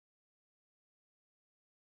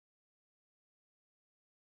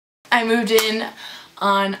I moved in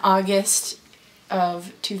on August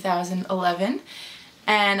of 2011,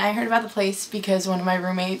 and I heard about the place because one of my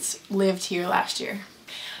roommates lived here last year.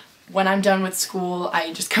 When I'm done with school,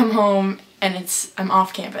 I just come home and I'm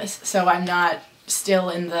off campus, so I'm not still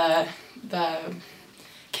in the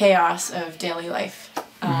chaos of daily life.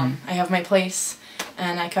 I have my place,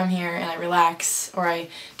 and I come here and I relax, or I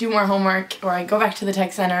do more homework, or I go back to the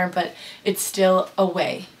tech center, but it's still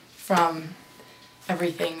away from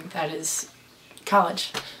everything that is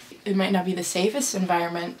college. It might not be the safest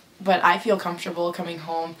environment, but I feel comfortable coming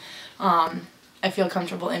home. I feel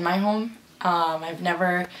comfortable in my home. I've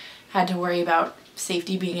never had to worry about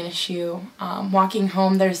safety being an issue. Walking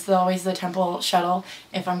home, there's always the temple shuttle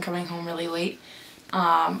if I'm coming home really late,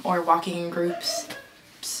 or walking in groups,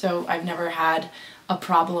 so I've never had a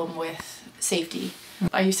problem with safety.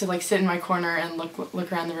 I used to like sit in my corner and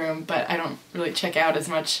look around the room, but I don't really check out as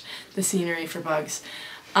much the scenery for bugs.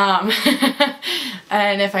 And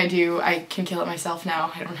if I do, I can kill it myself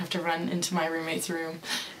now. I don't have to run into my roommate's room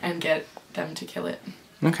and get them to kill it.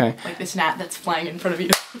 Okay. Like this gnat that's flying in front of you.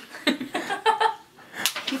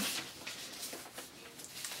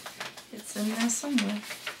 It's in there somewhere.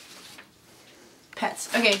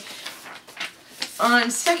 Pets. Okay.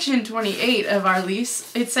 On section 28 of our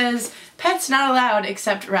lease, it says, pets not allowed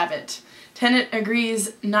except rabbit. Tenant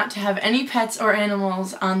agrees not to have any pets or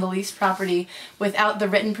animals on the leased property without the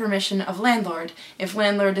written permission of landlord. If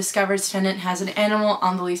landlord discovers tenant has an animal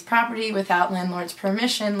on the leased property without landlord's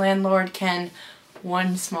permission, landlord can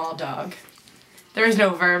one small dog. There is no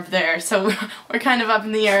verb there, so we're kind of up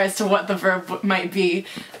in the air as to what the verb might be.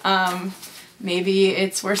 Maybe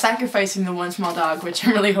it's we're sacrificing the one small dog, which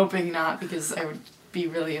I'm really hoping not, because I would be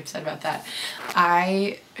really upset about that.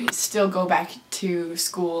 I still go back to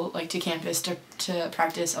school, like to campus, to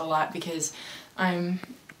practice a lot because I'm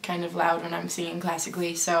kind of loud when I'm singing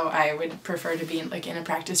classically, so I would prefer to be in a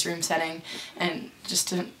practice room setting and just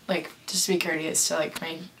to be courteous to like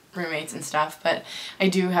my roommates and stuff. But I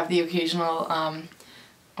do have the occasional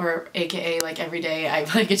or aka like every day I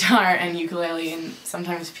play guitar and ukulele and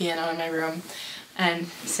sometimes piano in my room and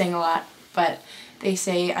sing a lot. But they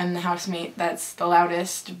say I'm the housemate that's the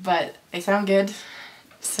loudest, but they sound good,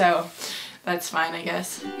 so that's fine, I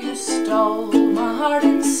guess. You stole my heart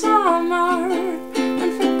in summer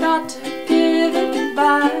and forgot to give it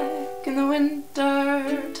back in the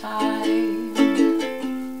winter time.